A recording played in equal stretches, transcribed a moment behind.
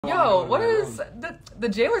Yo, what is the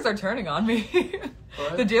Jaylors are turning on me.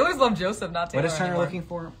 The Jaylors love Joseph, not Taylor. What is Turner anymore. looking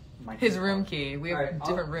for? His room key. We have Alright,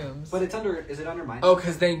 different rooms. But it's under. Is it under mine? Oh,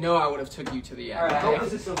 because they know I would have took you to the end. Alright,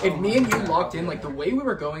 Like, if me and you locked in, like the way we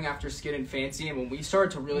were going after Skid and Fancy, and when we started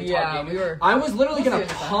to really talk gaming, I was literally gonna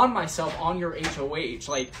pawn myself on your HOH.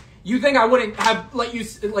 Like, you think I wouldn't have let you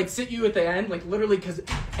like sit you at the end? Like literally, because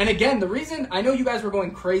and again, the reason I know you guys were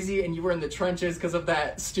going crazy and you were in the trenches because of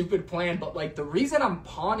that stupid plan, but like the reason I'm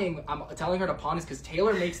telling her to pawn is because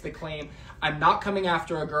Taylor makes the claim, I'm not coming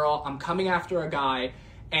after a girl, I'm coming after a guy.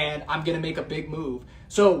 And I'm going to make a big move.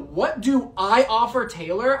 So what do I offer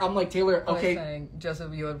Taylor? I'm like, Taylor, okay. Saying,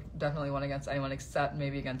 Joseph, you would definitely win against anyone except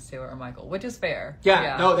maybe against Taylor or Michael, which is fair.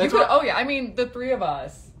 Yeah. No, that's what... Oh, yeah. I mean, the three of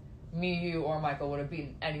us, me, you, or Michael, would have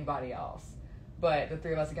beaten anybody else. But the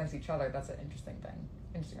three of us against each other, that's an interesting thing.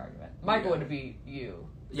 Interesting argument. Michael would beat you.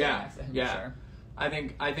 Yeah. Yeah. Sure. I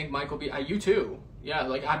think Michael beat you too. Yeah,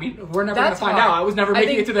 like, I mean, we're never going to find out. I was never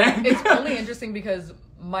making it to the end. It's only interesting because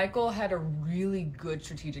Michael had a really good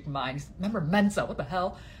strategic mind. Remember Mensa, what the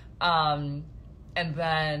hell? And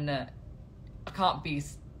then a comp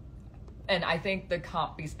beast. And I think the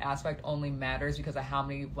comp beast aspect only matters because of how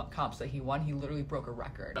many comps that he won. He literally broke a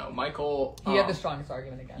record. No, Michael... He had the strongest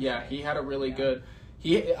argument against Yeah, he had a really good...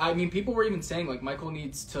 I mean, people were even saying, like, Michael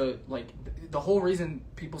needs to, like... The whole reason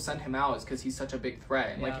people sent him out is because he's such a big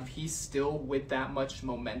threat. And, like, if he's still with that much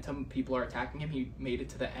momentum, people are attacking him, he made it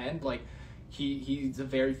to the end, like... He's a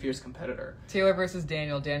very fierce competitor. Taylor versus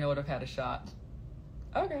Daniel. Daniel would have had a shot.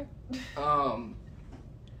 Okay.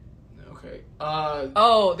 Okay.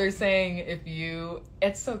 They're saying if you...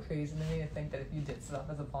 It's so crazy to me to think that if you did sit up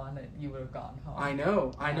as a pawn, that you would have gone home. I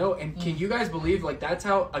know. And can you guys believe, like, that's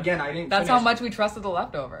how... Again, I didn't That's how much we trusted the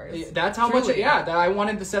leftovers. That's how much... Yeah, that I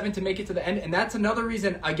wanted the 7 to make it to the end. And that's another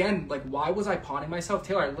reason, again, like, why was I pawning myself?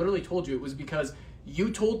 Taylor, I literally told you it was because...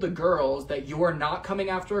 You told the girls that you are not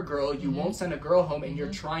coming after a girl, you won't send a girl home, and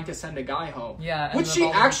you're trying to send a guy home. Yeah. Which she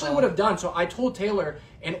actually would have done. So I told Taylor,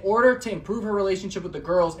 in order to improve her relationship with the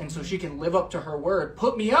girls and so she can live up to her word,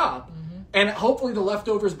 put me up. And hopefully the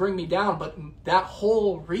leftovers bring me down. But that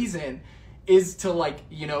whole reason is to, like,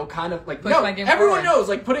 you know, kind of like... Push my game everyone forward. knows,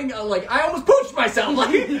 like, putting... like, I almost pooched myself.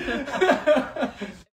 Like,